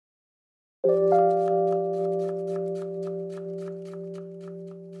Hello,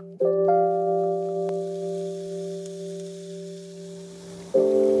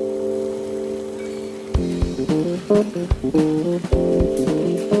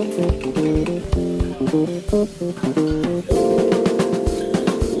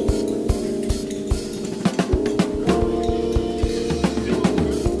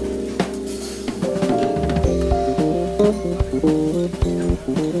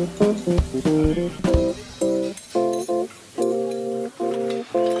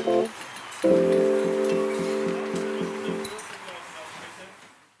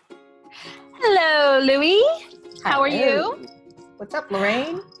 Louie. How are you? What's up,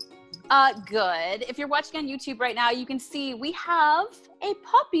 Lorraine? Good. If you're watching on YouTube right now, you can see we have a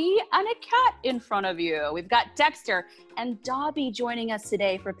puppy and a cat in front of you. We've got Dexter and Dobby joining us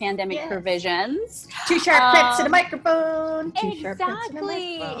today for Pandemic Provisions. Two sharp pets and a microphone.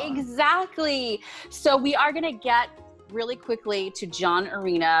 Exactly. So we are going to get really quickly to John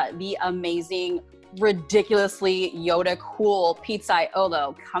Arena, the amazing, ridiculously Yoda cool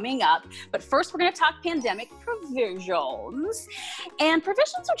Pizzaiolo coming up. But first, we're going to talk pandemic provisions. And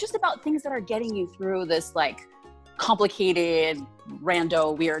provisions are just about things that are getting you through this like complicated,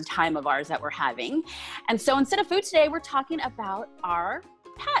 rando, weird time of ours that we're having. And so instead of food today, we're talking about our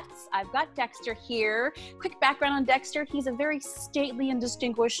pets. I've got Dexter here. Quick background on Dexter. He's a very stately and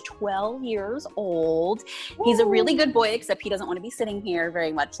distinguished 12 years old. He's a really good boy, except he doesn't want to be sitting here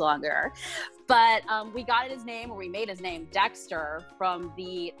very much longer. But we made his name Dexter from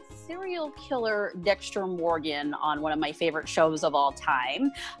the serial killer Dexter Morgan on one of my favorite shows of all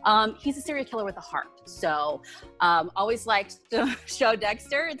time. He's a serial killer with a heart. So always liked the show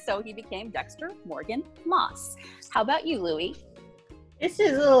Dexter, and so he became Dexter Morgan Moss. How about you, Louie? This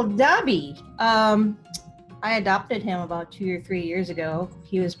is little Dobby. I adopted him about 2 or 3 years ago.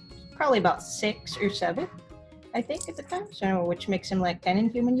 He was probably about 6 or 7, I think, at the time. So, which makes him like 10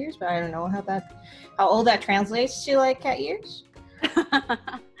 in human years, but I don't know how old that translates to like cat years.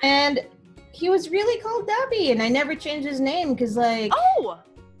 And he was really called Dobby, and I never changed his name because Dobby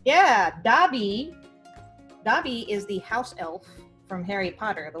is the house elf from Harry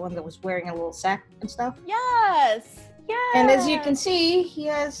Potter, the one that was wearing a little sack and stuff. Yes. And as you can see, he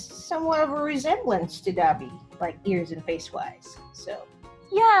has somewhat of a resemblance to Dobby, like ears and face-wise. So.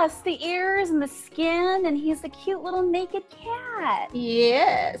 Yes, the ears and the skin, and he's the cute little naked cat.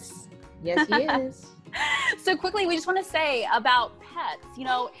 Yes. Yes, he is. So quickly, we just want to say about pets,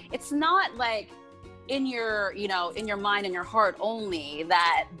 it's not like in your mind and your heart only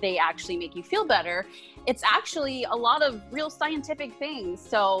that they actually make you feel better. It's actually a lot of real scientific things.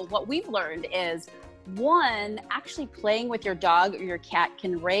 So what we've learned is, one, actually playing with your dog or your cat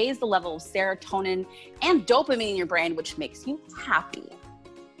can raise the level of serotonin and dopamine in your brain, which makes you happy.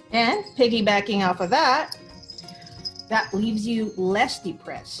 And piggybacking off of that leaves you less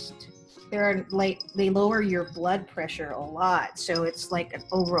depressed. They lower your blood pressure a lot. So it's like an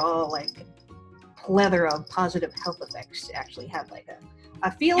overall plethora of positive health effects to actually have like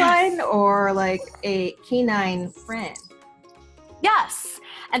a feline or like a canine friend. Yes.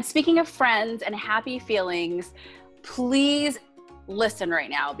 And speaking of friends and happy feelings, please listen right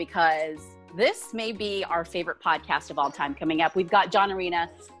now, because this may be our favorite podcast of all time coming up. We've got John Arena,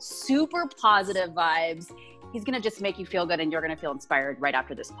 super positive vibes. He's going to just make you feel good, and you're going to feel inspired right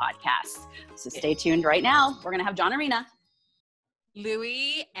after this podcast. So stay tuned right now. We're going to have John Arena.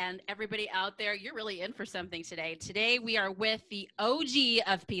 Louie and everybody out there, you're really in for something today. Today we are with the OG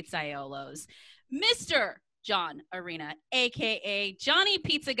of Pizzaiolos, Mr. John Arena, aka Johnny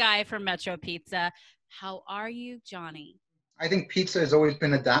Pizza Guy from Metro Pizza. How are you, Johnny? I think pizza has always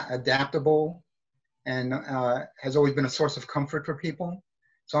been adaptable and has always been a source of comfort for people.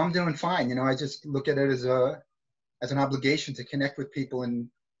 So I'm doing fine. I just look at it as an obligation to connect with people and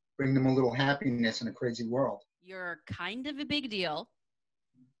bring them a little happiness in a crazy world. You're kind of a big deal.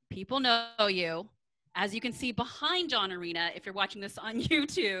 People know you. As you can see behind John Arena, if you're watching this on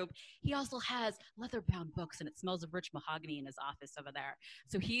YouTube, he also has leather-bound books, and it smells of rich mahogany in his office over there.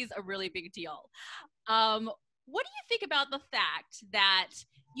 So he's a really big deal. What do you think about the fact that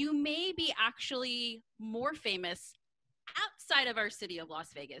you may be actually more famous outside of our city of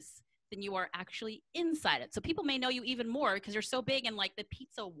Las Vegas than you are actually inside it? So people may know you even more because you're so big in like the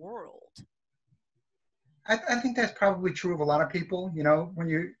pizza world. I think that's probably true of a lot of people. When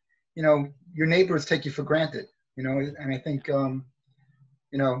your neighbors take you for granted, and I think,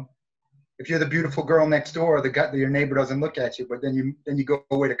 if you're the beautiful girl next door, your neighbor doesn't look at you, but then you go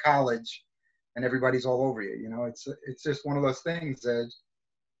away to college and everybody's all over you. It's just one of those things that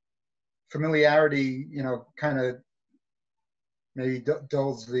familiarity, kind of maybe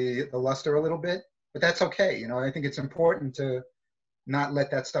dulls the luster a little bit, but that's okay. You know, I think it's important to not let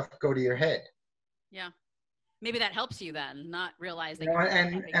that stuff go to your head. Yeah. Maybe that helps you then, not realize that You know,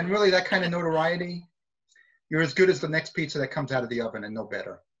 you're and really that kind of notoriety, you're as good as the next pizza that comes out of the oven and no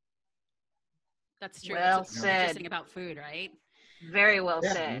better. That's true. Well That's what's said. interesting about food, right? Very well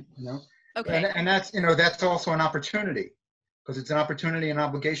Yeah, said. you know, Okay. and that's, you know, that's also an opportunity, because it's an opportunity and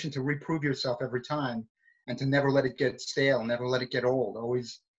obligation to reprove yourself every time, and to never let it get stale, never let it get old.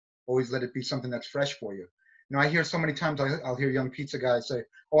 Always let it be something that's fresh for you. You know, I hear so many times, I'll hear young pizza guys say,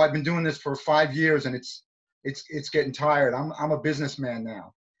 "Oh, I've been doing this for 5 years and it's getting tired. I'm a businessman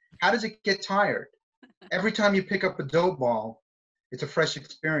now." How does it get tired? Every time you pick up a dough ball, it's a fresh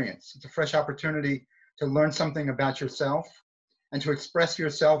experience. It's a fresh opportunity to learn something about yourself and to express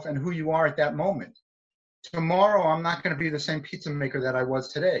yourself and who you are at that moment. Tomorrow, I'm not going to be the same pizza maker that I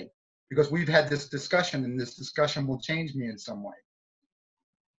was today, because we've had this discussion, and this discussion will change me in some way.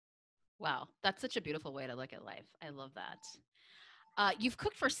 Wow. That's such a beautiful way to look at life. I love that. You've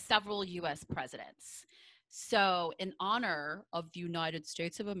cooked for several US presidents. So, in honor of the United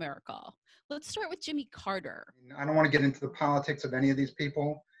States of America, let's start with Jimmy Carter. I don't want to get into the politics of any of these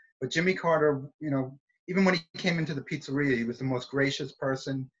people, but Jimmy Carter, you know, even when he came into the pizzeria, he was the most gracious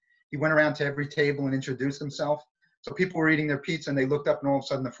person. He went around to every table and introduced himself. So people were eating their pizza and they looked up, and all of a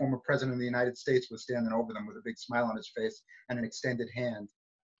sudden the former president of the United States was standing over them with a big smile on his face and an extended hand,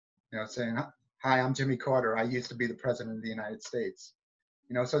 you know, saying, "Hi, I'm Jimmy Carter. I used to be the president of the United States."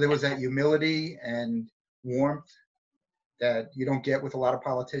 You know, so there was that humility and warmth that you don't get with a lot of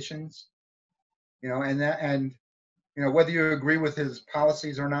politicians. You know, and you know, whether you agree with his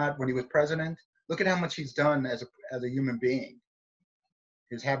policies or not when he was president, look at how much he's done as a human being.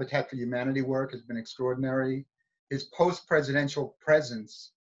 His Habitat for Humanity work has been extraordinary. His post-presidential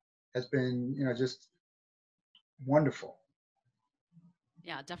presence has been, you know, just wonderful.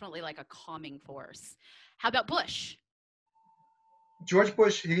 Yeah, definitely like a calming force. How about Bush? George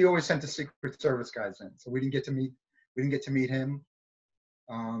Bush, he always sent the Secret Service guys in, so we didn't get to meet him.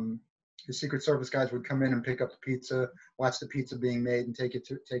 The Secret Service guys would come in and pick up the pizza, watch the pizza being made, and take it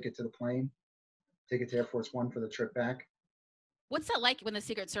to the plane, take it to Air Force One for the trip back. What's that like when the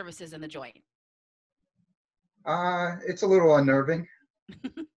Secret Service is in the joint? It's a little unnerving,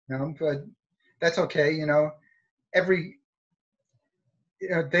 you know, but that's okay. You know,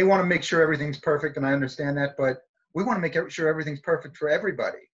 they want to make sure everything's perfect, and I understand that, but we want to make sure everything's perfect for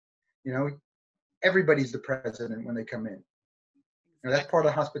everybody. You know, everybody's the president when they come in. You know, that's part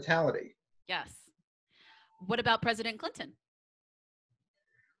of hospitality. Yes. What about President Clinton?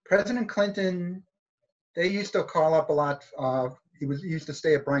 President Clinton, they used to call up a lot. He used to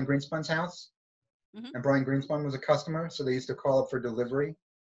stay at Brian Greenspun's house, and Brian Greenspun was a customer, so they used to call up for delivery.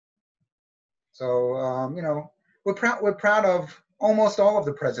 So you know, we're proud of almost all of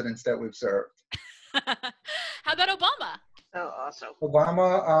the presidents that we've served. How about Obama? Oh, awesome.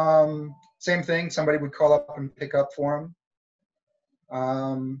 Obama, same thing. Somebody would call up and pick up for him.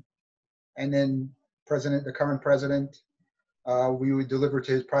 And then the current president, we would deliver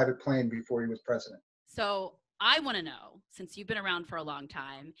to his private plane before he was president. So I want to know, since you've been around for a long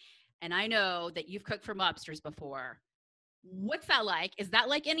time, and I know that you've cooked for mobsters before, what's that like? Is that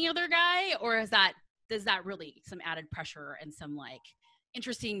like any other guy, or does that really some added pressure and some like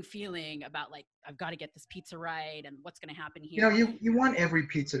interesting feeling about like, I've got to get this pizza right and what's going to happen here? You know, you want every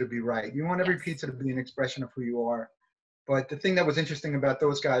pizza to be right. You want every pizza to be an expression of who you are. But the thing that was interesting about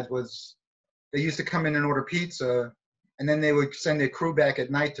those guys was they used to come in and order pizza, and then they would send their crew back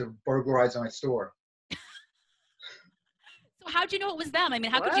at night to burglarize my store. So how'd you know it was them? I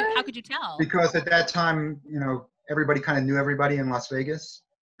mean, how could you tell? Because at that time, you know, everybody kind of knew everybody in Las Vegas,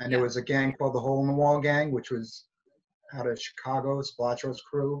 and there was a gang called the Hole in the Wall Gang, which was out of Chicago, Splatro's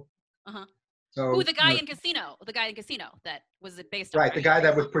crew. So the guy in Casino, that was it based on? Right, the guy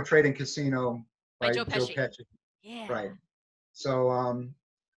that was portrayed in Casino by Joe Pesci. Yeah. Right. So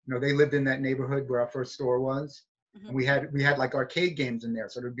you know, they lived in that neighborhood where our first store was, and we had like arcade games in there,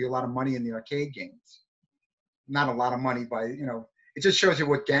 so there'd be a lot of money in the arcade games. Not a lot of money you know, it just shows you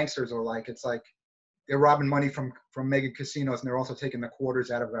what gangsters are like. It's like they're robbing money from mega casinos, and they're also taking the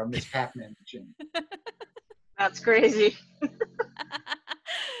quarters out of our Miss Pac-Man machine. That's crazy.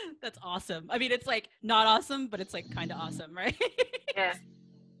 That's awesome. I mean, it's like not awesome, but it's like kind of awesome, right? Yeah.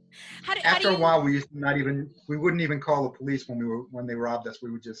 After a while, we wouldn't even call the police when they robbed us.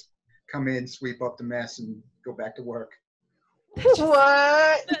 We would just come in, sweep up the mess, and go back to work.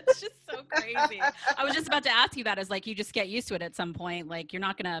 What? That's just so crazy. I was just about to ask you that. Is like you just get used to it at some point. Like you're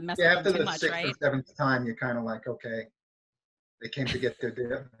not gonna mess with them too much, right? After the 6th or 7th time, you're kind of like, okay, they came to get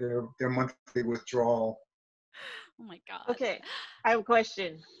their monthly withdrawal. Oh my God. Okay, I have a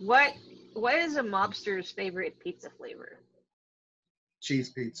question. What is a mobster's favorite pizza flavor? Cheese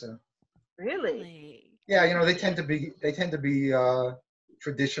pizza. Really? Yeah, you know, they tend to be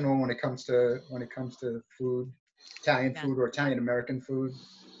traditional when it comes to food, Italian Yeah. food or Italian American food.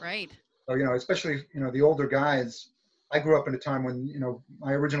 Right. So, you know, especially, you know, the older guys. I grew up in a time when, you know,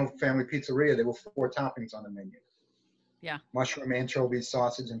 my original family pizzeria, there were 4 toppings on the menu: Yeah. mushroom, anchovies,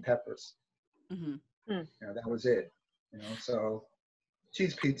 sausage, and peppers. Hmm. You know, that was it. You know, so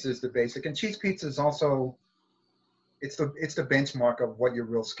cheese pizza is the basic, and cheese pizza is also it's the benchmark of what your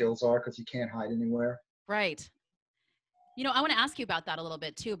real skills are, because you can't hide anywhere. Right. You know, I want to ask you about that a little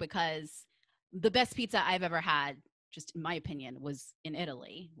bit too, because the best pizza I've ever had, just in my opinion, was in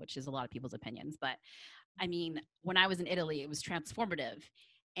Italy, which is a lot of people's opinions. But I mean, when I was in Italy, it was transformative.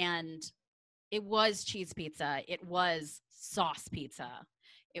 And it was cheese pizza. It was sauce pizza.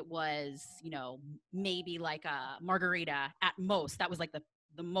 It was, you know, maybe like a margarita at most. That was like the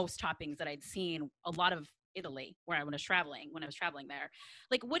most toppings that I'd seen a lot of Italy when I was traveling there.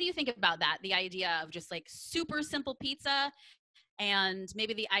 Like, what do you think about that? The idea of just like super simple pizza, and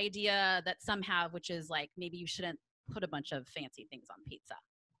maybe the idea that some have, which is like maybe you shouldn't put a bunch of fancy things on pizza.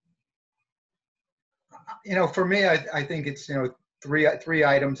 You know, for me, I think it's, you know, three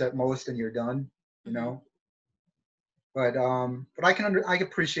items at most, and you're done. You Mm-hmm. know, but I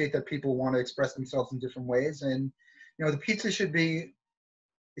appreciate that people want to express themselves in different ways, and you know, the pizza should be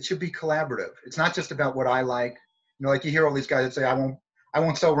collaborative. It's not just about what I like. You know, like you hear all these guys that say, I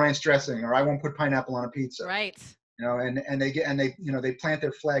won't sell ranch dressing, or I won't put pineapple on a pizza. Right. You know, and they you know, they plant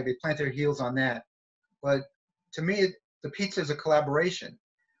their flag, they plant their heels on that. But to me, the pizza is a collaboration.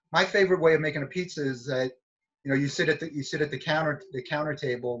 My favorite way of making a pizza is that, you know, you sit at the counter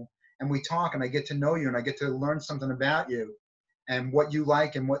table, and we talk, and I get to know you, and I get to learn something about you and what you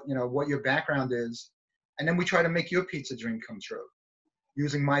like, and what, you know, what your background is, and then we try to make your pizza dream come true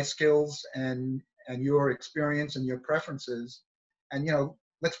using my skills and your experience and your preferences. And, you know,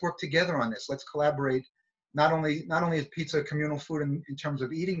 let's work together on this. Let's collaborate. Not only is pizza a communal food in terms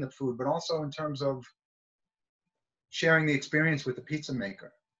of eating the food, but also in terms of sharing the experience with the pizza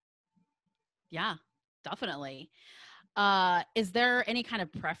maker. Yeah, definitely. Is there any kind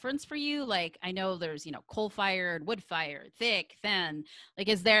of preference for you? Like, I know there's, you know, coal-fired, wood-fired, thick, thin. Like,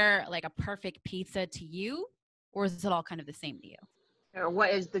 is there like a perfect pizza to you, or is it all kind of the same to you? Or what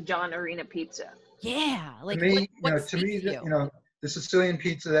is the John Arena pizza? Yeah, To like me, what speaks to you? you know, the Sicilian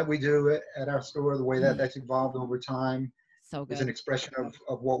pizza that we do at our store, the way that that's evolved over time, So is an good. expression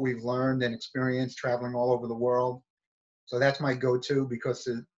of what we've learned and experienced traveling all over the world. So that's my go-to, because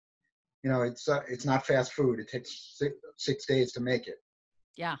you know, it's not fast food. It takes 6 days to make it.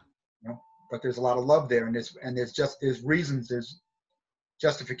 Yeah. You know, but there's a lot of love there, and there's reasons, there's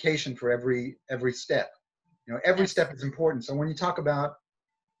justification for every step. You know, every Yes. step is important. So when you talk about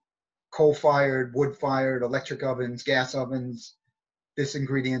coal-fired, wood-fired, electric ovens, gas ovens, this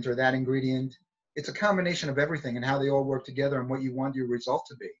ingredient or that ingredient, it's a combination of everything and how they all work together and what you want your result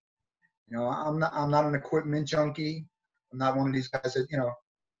to be. You know, I'm not an equipment junkie. I'm not one of these guys that, you know,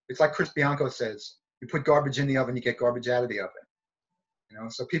 it's like Chris Bianco says, you put garbage in the oven, you get garbage out of the oven. You know,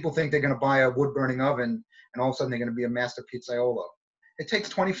 so people think they're going to buy a wood burning oven and all of a sudden they're going to be a master pizzaiolo. It takes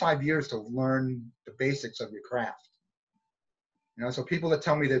 25 years to learn the basics of your craft. You know, so people that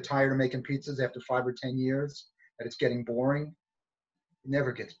tell me they're tired of making pizzas after 5 or 10 years, that it's getting boring, it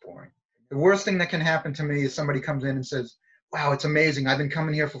never gets boring. The worst thing that can happen to me is somebody comes in and says, wow, it's amazing. I've been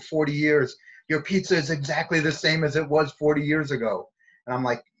coming here for 40 years. Your pizza is exactly the same as it was 40 years ago. And I'm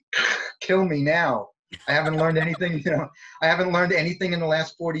like, kill me now. I haven't learned anything, you know, I haven't learned anything in the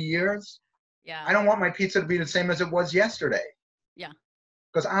last 40 years. Yeah. I don't want my pizza to be the same as it was yesterday. Yeah.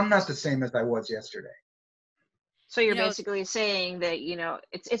 Because I'm not the same as I was yesterday. So you're You know, basically saying that, you know,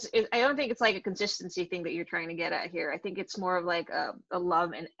 I don't think it's like a consistency thing that you're trying to get at here. I think it's more of like a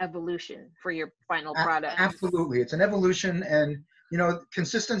love and evolution for your final product. Absolutely. It's an evolution, and, you know,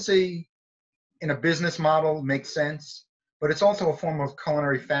 consistency in a business model makes sense, but it's also a form of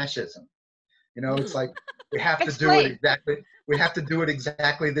culinary fascism. You know, it's like we have to do it Explain. exactly. We have to do it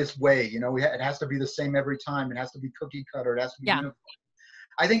exactly this way. You know, it has to be the same every time. It has to be cookie cutter. It has to be yeah. uniform.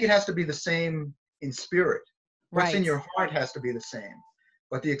 I think it has to be the same in spirit. What's in Right. your heart has to be the same,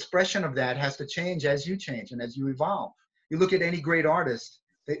 but the expression of that has to change as you change and as you evolve. You look at any great artist;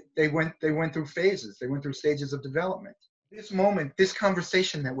 they went through phases. They went through stages of development. This moment, this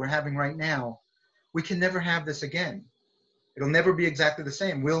conversation that we're having right now, we can never have this again. It'll never be exactly the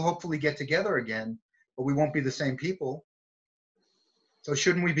same. We'll hopefully get together again, but we won't be the same people. So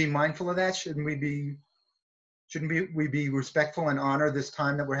shouldn't we be mindful of that? Shouldn't we be respectful and honor this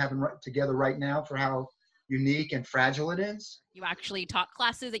time that we're having together right now for how, unique and fragile it is. You actually taught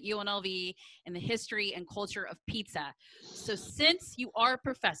classes at UNLV in the history and culture of pizza. So since you are a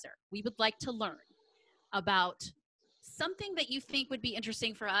professor, we would like to learn about something that you think would be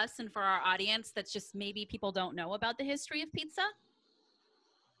interesting for us and for our audience that's just maybe people don't know about the history of pizza.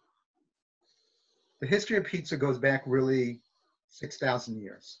 The history of pizza goes back really 6,000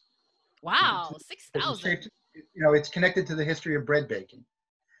 years. Wow, 6,000. You know, it's connected to the history of bread baking,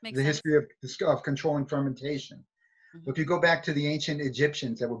 Makes the sense. history of controlling fermentation. If you go back to the ancient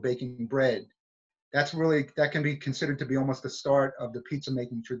Egyptians that were baking bread, that can be considered to be almost the start of the pizza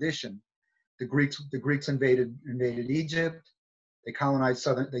making tradition. The Greeks invaded Egypt. They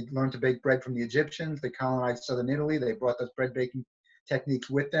learned to bake bread from the Egyptians. They colonized southern Italy. They brought those bread baking techniques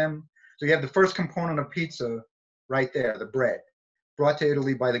with them. So you have the first component of pizza right there, the bread, brought to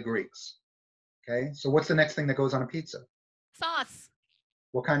Italy by the Greeks. Okay, so what's the next thing that goes on a pizza? Sauce.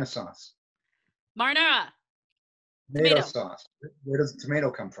 What kind of sauce? Marinara. Tomato sauce. Where does tomato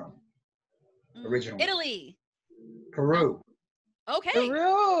come from? Originally? Italy. Peru. Okay.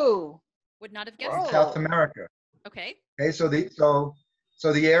 Peru. Would not have guessed that. South America. Okay. Okay, so the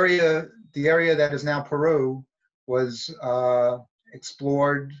area that is now Peru was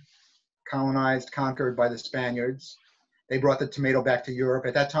explored, colonized, conquered by the Spaniards. They brought the tomato back to Europe.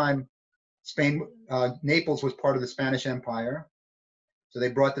 At that time, Naples was part of the Spanish Empire. So they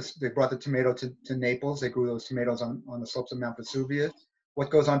brought the tomato to Naples. They grew those tomatoes on the slopes of Mount Vesuvius.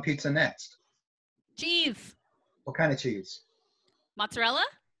 What goes on pizza next? Cheese. What kind of cheese? Mozzarella.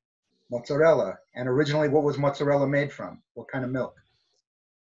 Mozzarella. And originally, what was mozzarella made from? What kind of milk?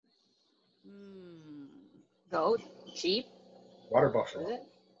 Goat, sheep, Water buffalo. is it?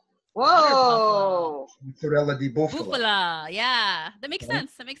 Whoa! Mozzarella di bufala. Bufala. Yeah, that makes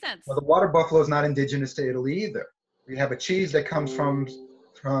sense. That makes sense. Well, the water buffalo is not indigenous to Italy either. We have a cheese that comes from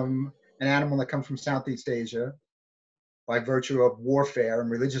an animal that comes from Southeast Asia by virtue of warfare and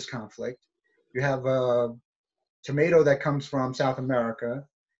religious conflict. You have a tomato that comes from South America.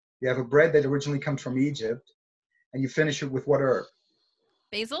 You have a bread that originally comes from Egypt, and you finish it with what herb?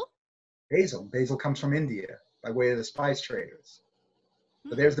 Basil. Basil. Basil comes from India by way of the spice traders.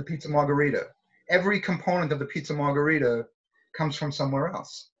 So there's the pizza margherita. Every component of the pizza margherita comes from somewhere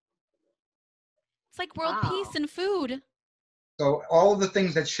else. It's like world peace and food. So all of the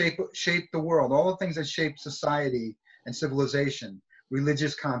things that shape the world, all the things that shape society and civilization,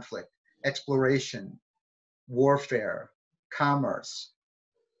 religious conflict, exploration, warfare, commerce,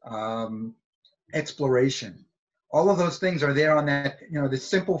 exploration, all of those things are there on that, the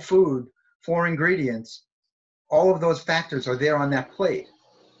simple food, 4 ingredients, all of those factors are there on that plate.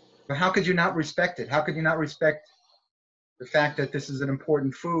 But how could you not respect it? How could you not respect the fact that this is an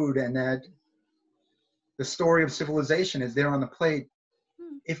important food and that the story of civilization is there on the plate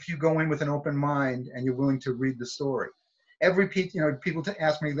if you go in with an open mind and you're willing to read the story? Every pizza, people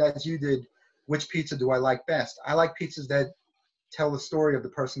ask me, as you did, which pizza do I like best? I like pizzas that tell the story of the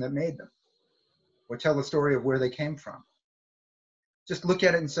person that made them or tell the story of where they came from. Just look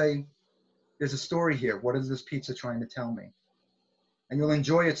at it and say, there's a story here. What is this pizza trying to tell me? And you'll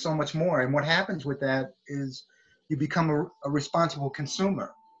enjoy it so much more. And what happens with that is you become a responsible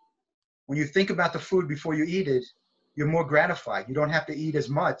consumer. When you think about the food before you eat it, you're more gratified. You don't have to eat as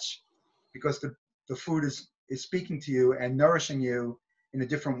much because the food is speaking to you and nourishing you in a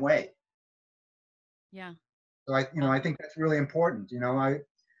different way. Yeah. So I think that's really important.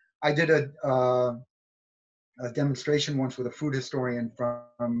 I did a demonstration once with a food historian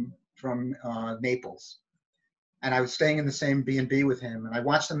from Naples, and I was staying in the same B&B with him, and I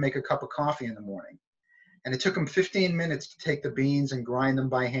watched him make a cup of coffee in the morning, and it took him 15 minutes to take the beans and grind them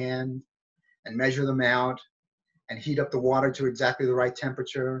by hand and measure them out and heat up the water to exactly the right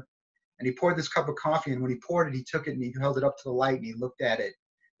temperature. And he poured this cup of coffee, and when he poured it, he took it and he held it up to the light and he looked at it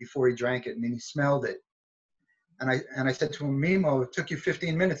before he drank it, and then he smelled it. And I said to him, Mimo, it took you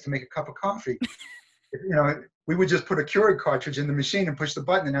 15 minutes to make a cup of coffee. We would just put a Keurig cartridge in the machine and push the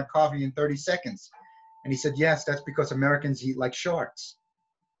button and have coffee in 30 seconds. And he said, yes, that's because Americans eat like sharks.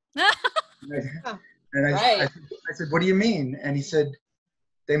 I said, what do you mean? And he said,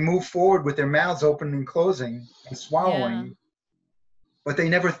 they move forward with their mouths open and closing and swallowing, but they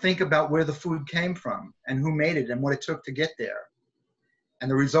never think about where the food came from and who made it and what it took to get there.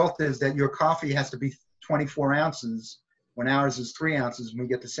 And the result is that your coffee has to be 24 ounces when ours is 3 ounces, and we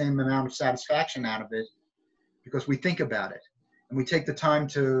get the same amount of satisfaction out of it because we think about it and we take the time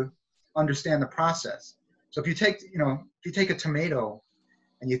to understand the process. So if you take a tomato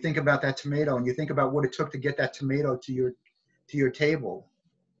and you think about that tomato and you think about what it took to get that tomato to your table,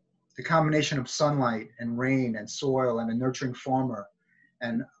 the combination of sunlight and rain and soil and a nurturing farmer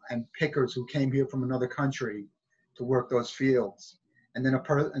and pickers who came here from another country to work those fields, and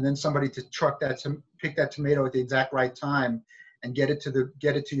then somebody to pick that tomato at the exact right time and get it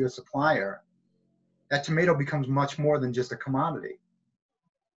to your supplier. That tomato becomes much more than just a commodity,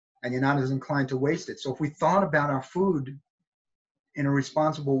 and you're not as inclined to waste it. So if we thought about our food in a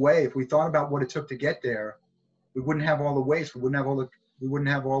responsible way, if we thought about what it took to get there, we wouldn't have all the waste. We wouldn't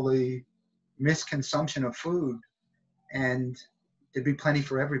have all the misconsumption of food, and there'd be plenty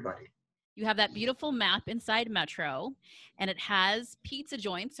for everybody. You have that beautiful map inside Metro, and it has pizza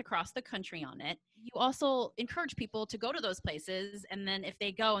joints across the country on it. You also encourage people to go to those places, and then if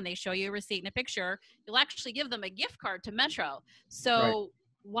they go and they show you a receipt and a picture, you'll actually give them a gift card to Metro. So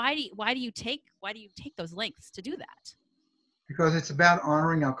right. why do you take those lengths to do that? Because it's about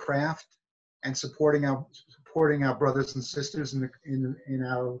honoring our craft and supporting our brothers and sisters in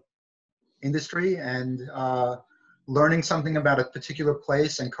our industry, and learning something about a particular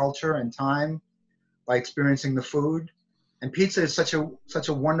place and culture and time by experiencing the food. And pizza is such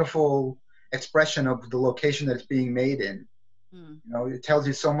a wonderful expression of the location that it's being made in. You know, it tells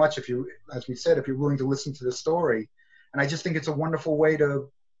you so much, as we said, if you're willing to listen to the story. And I just think it's a wonderful way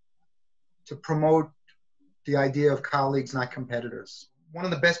to promote the idea of colleagues, not competitors. One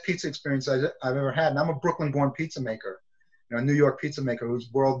of the best pizza experiences I've ever had, and I'm a Brooklyn-born pizza maker, you know, a New York pizza maker whose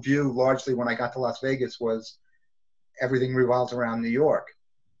worldview largely when I got to Las Vegas was everything revolves around New York.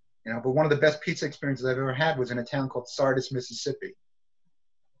 You know, but one of the best pizza experiences I've ever had was in a town called Sardis, Mississippi.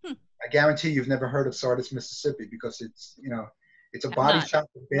 I guarantee you've never heard of Sardis, Mississippi, because it's a body shop,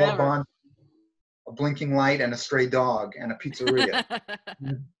 a bail bond, a blinking light, and a stray dog, and a pizzeria.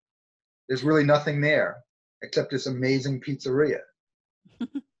 There's really nothing there except this amazing pizzeria. You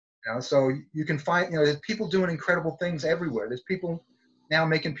know, so you can find, there's people doing incredible things everywhere. There's people now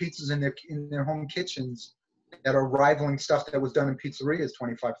making pizzas in their home kitchens that are rivaling stuff that was done in pizzerias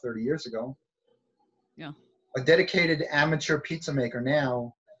 25, 30 years ago. Yeah. A dedicated amateur pizza maker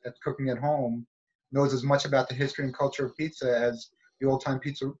now that's cooking at home knows as much about the history and culture of pizza as the old-time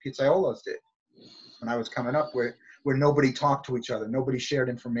pizzaiolos did when I was coming up, where nobody talked to each other, nobody shared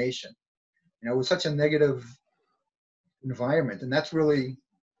information. You know, it was such a negative environment, and that's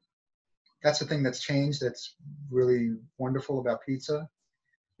the thing that's changed. That's really wonderful about pizza,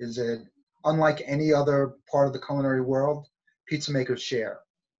 is that unlike any other part of the culinary world, pizza makers share.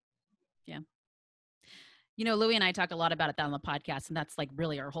 Yeah. You know, Louie and I talk a lot about it on the podcast, and that's like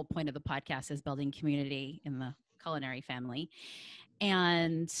really our whole point of the podcast is building community in the culinary family.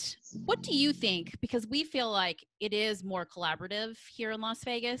 And what do you think? Because we feel like it is more collaborative here in Las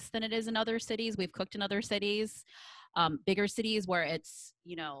Vegas than it is in other cities. We've cooked in other cities, bigger cities where it's,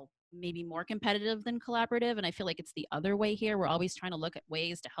 maybe more competitive than collaborative. And I feel like it's the other way here. We're always trying to look at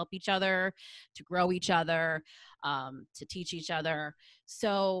ways to help each other, to grow each other, to teach each other.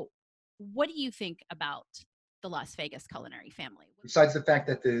 So what do you think about the Las Vegas culinary family? Besides the fact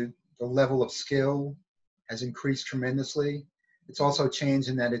that the level of skill has increased tremendously, it's also changed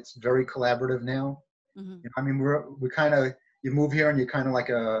in that it's very collaborative now. Mm-hmm. I mean, we kind of, you move here and you're kind of like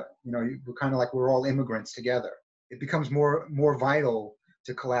we're kind of like we're all immigrants together. It becomes more vital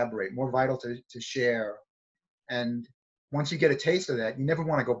to collaborate, more vital to share. And once you get a taste of that, you never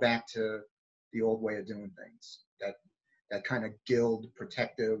want to go back to the old way of doing things, that kind of guild,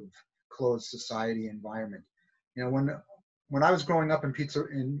 protective, closed society environment. You know, when I was growing up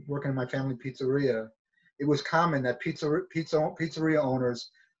in working in my family pizzeria, it was common that pizzeria owners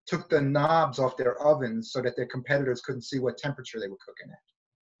took the knobs off their ovens so that their competitors couldn't see what temperature they were cooking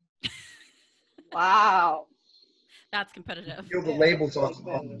at. Wow. That's competitive. You peeled the labels off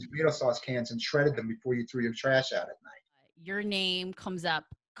the tomato sauce cans and shredded them before you threw your trash out at night. Your name comes up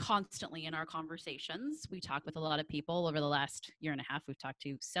constantly in our conversations. We talk with a lot of people over the last year and a half. We've talked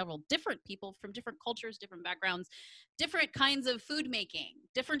to several different people from different cultures, different backgrounds, different kinds of food making,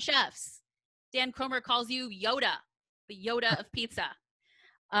 different chefs. Dan Krohmer calls you Yoda, the Yoda of pizza.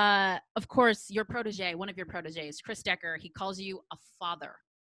 Of course, one of your proteges, Chris Decker, he calls you a father.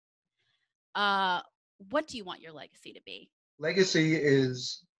 What do you want your legacy to be? Legacy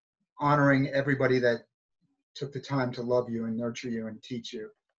is honoring everybody that took the time to love you and nurture you and teach you.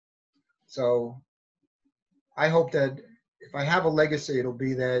 So I hope that if I have a legacy, it'll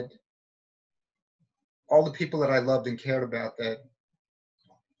be that all the people that I loved and cared about that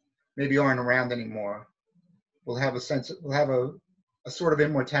maybe aren't around anymore will have a sort of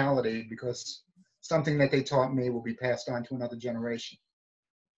immortality, because something that they taught me will be passed on to another generation.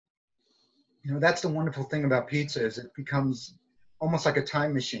 You know, that's the wonderful thing about pizza, is it becomes almost like a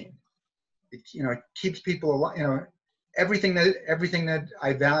time machine. It keeps people alive. Everything that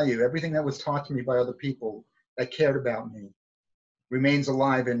I value, everything that was taught to me by other people that cared about me, remains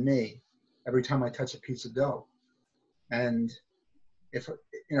alive in me every time I touch a piece of dough. And if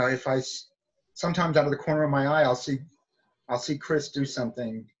sometimes out of the corner of my eye, I'll see Chris do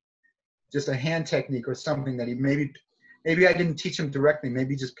something, just a hand technique or something that he maybe I didn't teach him directly.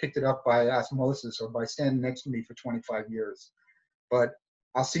 Maybe he just picked it up by osmosis or by standing next to me for 25 years. But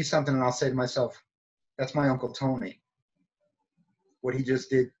I'll see something and I'll say to myself, that's my Uncle Tony. What he just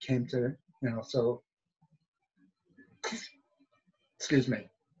did came to, so, excuse me.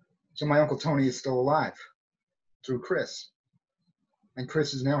 So my Uncle Tony is still alive through Chris. And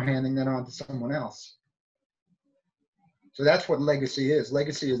Chris is now handing that on to someone else. So that's what legacy is.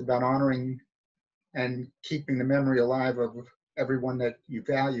 Legacy is about honoring and keeping the memory alive of everyone that you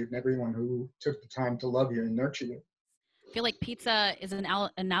valued and everyone who took the time to love you and nurture you. I feel like pizza is an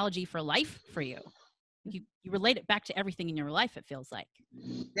analogy for life for you. You relate it back to everything in your life, it feels like.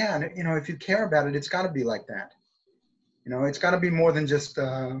 Yeah, and if you care about it, it's got to be like that. It's got to be more than just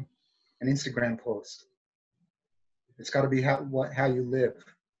an Instagram post. It's got to be how you live.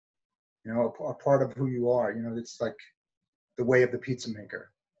 A part of who you are. It's like the way of the pizza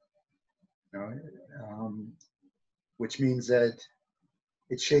maker. Which means that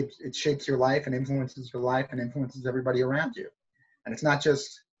it shapes your life and influences your life and influences everybody around you. And it's not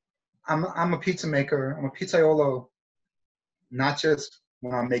just I'm a pizza maker. I'm a pizzaiolo, not just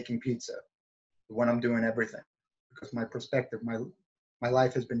when I'm making pizza, but when I'm doing everything. Because my perspective, my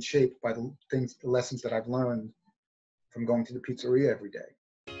life has been shaped by the lessons that I've learned from going to the pizzeria every day.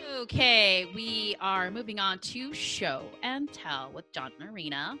 Okay, we are moving on to show and tell with John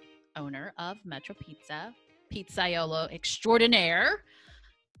Marina, owner of Metro Pizza, Pizzaiolo extraordinaire.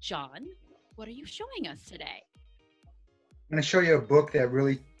 John, what are you showing us today? I'm going to show you a book that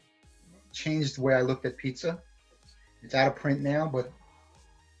really changed the way I looked at pizza. It's out of print now, but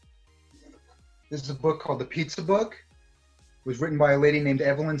this is a book called The Pizza Book. It was written by a lady named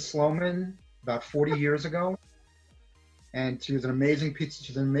Evelyn Sloman about 40 years ago. And she's an amazing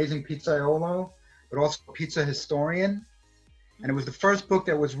pizzaiolo, but also a pizza historian. And it was the first book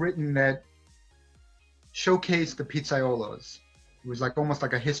that was written that showcased the pizzaiolos. It was almost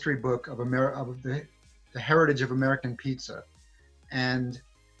like a history book of the heritage of American pizza. And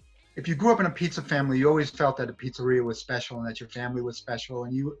if you grew up in a pizza family, you always felt that a pizzeria was special and that your family was special,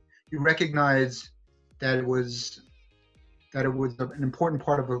 and you recognized that it was an important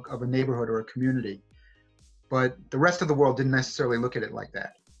part of a neighborhood or a community. But the rest of the world didn't necessarily look at it like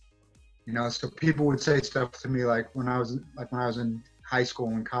that. So people would say stuff to me when I was in high school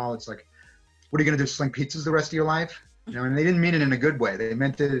and college, like, what are you going to do, sling pizzas the rest of your life? And they didn't mean it in a good way. They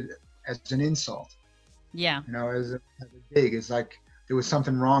meant it as an insult. Yeah. As a dig. It's like there was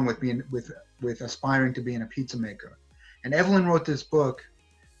something wrong with aspiring to being a pizza maker. And Evelyn wrote this book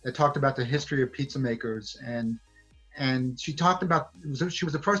that talked about the history of pizza makers, and she talked about she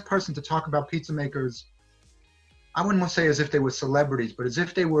was the first person to talk about pizza makers. I wouldn't want to say as if they were celebrities, but as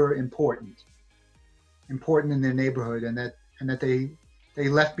if they were important in their neighborhood, and that they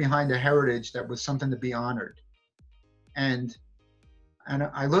left behind a heritage that was something to be honored. And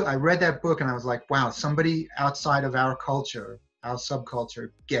I read that book and I was like, wow, somebody outside of our culture, our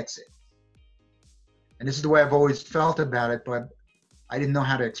subculture, gets it. And this is the way I've always felt about it, but I didn't know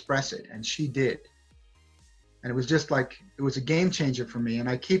how to express it, and she did. And it was just like, it was a game changer for me. And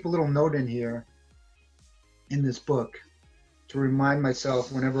I keep a little note in here in this book to remind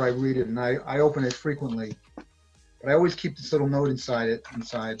myself whenever I read it, and I open it frequently, but I always keep this little note inside. I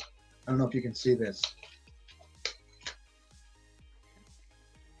don't know if you can see this.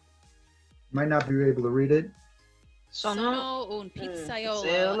 Might not be able to read it. Sono un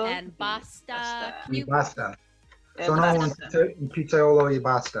pizzaiolo and basta. Basta. Sono un pizzaiolo e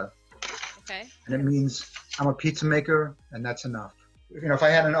basta. Okay. And it means I'm a pizza maker, and that's enough. If I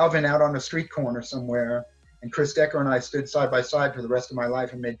had an oven out on the street corner somewhere, and Chris Decker and I stood side by side for the rest of my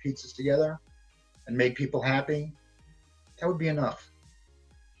life and made pizzas together and made people happy, that would be enough.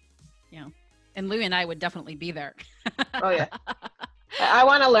 Yeah. And Louie and I would definitely be there. Oh, yeah. I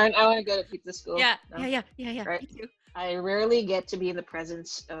want to learn. I want to go to pizza school. Yeah. No? Yeah. Right? Me too. I rarely get to be in the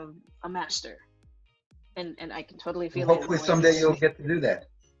presence of a master. And I can totally feel well, hopefully someday you'll get to do that.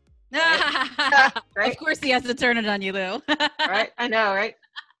 Right? Of course he has to turn it on you, Lou. Right? I know, right?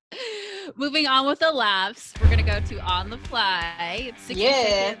 Moving on with the laughs, we're going to go to On the Fly. It's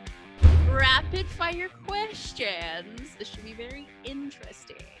 60-second rapid fire questions. This should be very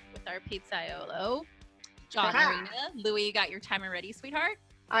interesting with our pizzaiolo. John Marina, Louie, you got your timer ready, sweetheart?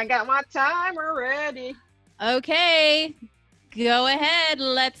 I got my timer ready. Okay, go ahead.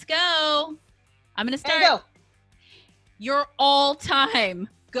 Let's go. I'm going to start. Go. Your all-time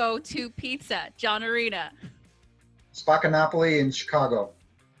go-to pizza, John Marina. Spaccanapoli in Chicago.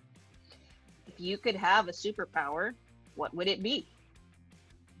 If you could have a superpower, what would it be?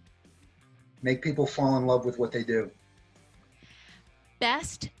 Make people fall in love with what they do.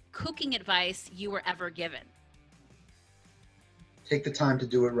 Best cooking advice you were ever given? Take the time to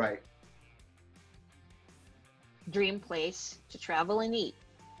do it right. Dream place to travel and eat?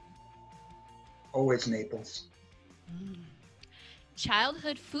 Always Naples.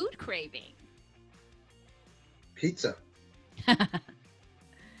 Childhood food craving? Pizza.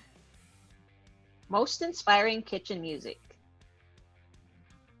 Most inspiring kitchen music?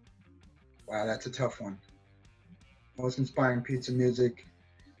 Wow, that's a tough one. Most inspiring pizza music.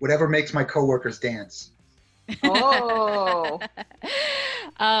 Whatever makes my coworkers dance. Oh.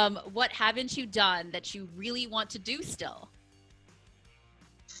 What haven't you done that you really want to do still?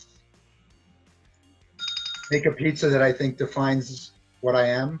 Make a pizza that I think defines what I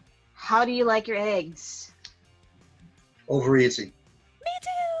am. How do you like your eggs? Over easy. Me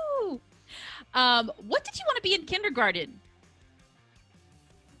too. What did you want to be in kindergarten?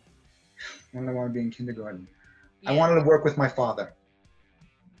 When did I want to be in kindergarten? Yeah. I wanted to work with my father.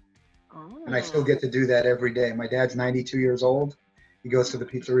 Oh. And I still get to do that every day. My dad's 92 years old. He goes to the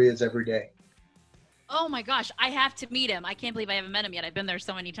pizzerias every day. Oh my gosh, I have to meet him. I can't believe I haven't met him yet. I've been there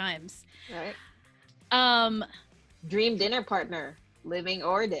so many times. Right. Dream dinner partner, living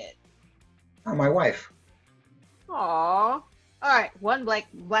or dead? Oh, my wife. Aww. All right, one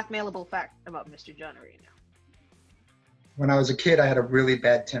blackmailable fact about Mr. John Arena. When I was a kid, I had a really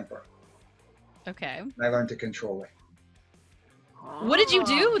bad temper. Okay. And I learned to control it. What did you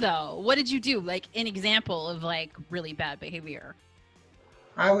do though? What did you do? Like an example of like really bad behavior?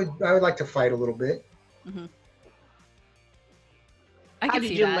 I would like to fight a little bit. Mm-hmm. How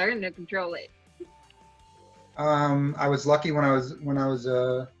did you learn to control it? I was lucky when I was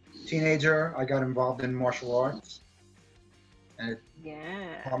a teenager. I got involved in martial arts, and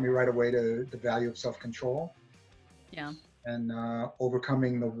it taught me right away to the value of self-control. Yeah. And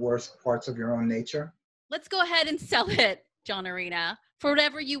overcoming the worst parts of your own nature. Let's go ahead and sell it, John Arena, for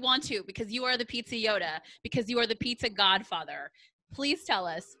whatever you want to, because you are the pizza Yoda, because you are the pizza godfather. Please tell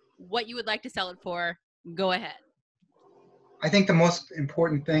us what you would like to sell it for. Go ahead. I think the most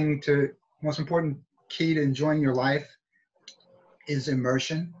important key to enjoying your life is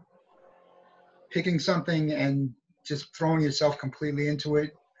immersion. Picking something and just throwing yourself completely into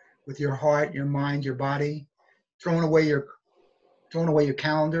it with your heart, your mind, your body, throwing away your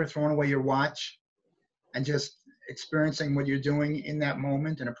calendar, throwing away your watch, and just experiencing what you're doing in that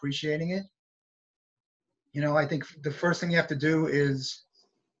moment and appreciating it. You know, I think the first thing you have to do is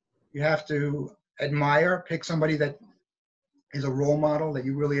you have to pick somebody that is a role model that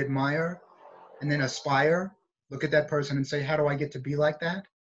you really admire, and then aspire. Look at that person and say, how do I get to be like that?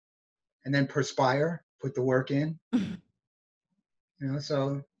 And then perspire, put the work in. You know,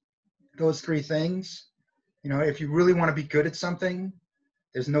 so those three things. You know, if you really want to be good at something,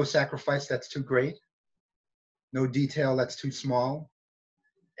 there's no sacrifice that's too great, no detail that's too small.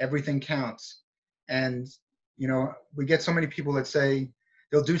 Everything counts. And, you know, we get so many people that say,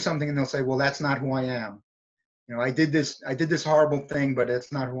 they'll do something and they'll say, well, that's not who I am. You know, I did this horrible thing, but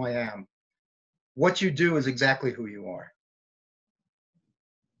it's not who I am. What you do is exactly who you are.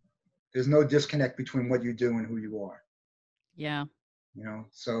 There's no disconnect between what you do and who you are. Yeah. You know,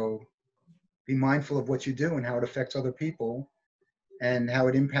 so be mindful of what you do and how it affects other people and how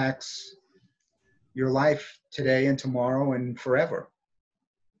it impacts your life today and tomorrow and forever.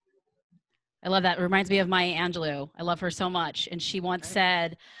 I love that. It reminds me of Maya Angelou. I love her so much. And she once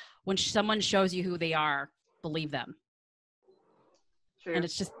said, when someone shows you who they are, believe them. True. And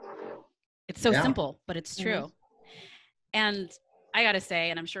it's so simple, but it's true. Mm-hmm. And I got to say,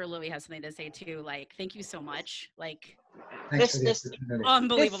 and I'm sure Louie has something to say too, like, thank you so much. Like, Thanks for the this opportunity.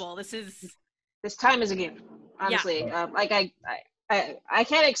 unbelievable. This time is a gift, honestly. Yeah. Like I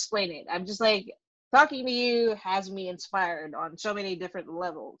can't explain it. I'm just like, talking to you has me inspired on so many different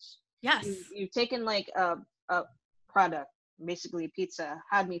levels. Yes. You've taken like a product, basically pizza,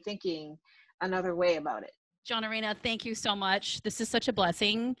 had me thinking another way about it. John Arena, thank you so much. This is such a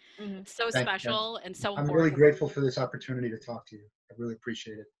blessing. Mm-hmm. So Thank special and so I'm important. really grateful for this opportunity to talk to you. I really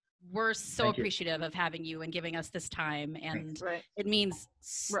appreciate it. We're so Thank you. appreciative of having you and giving us this time. And Right. it means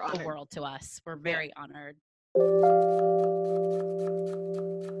We're the honored. world to us. We're very honored.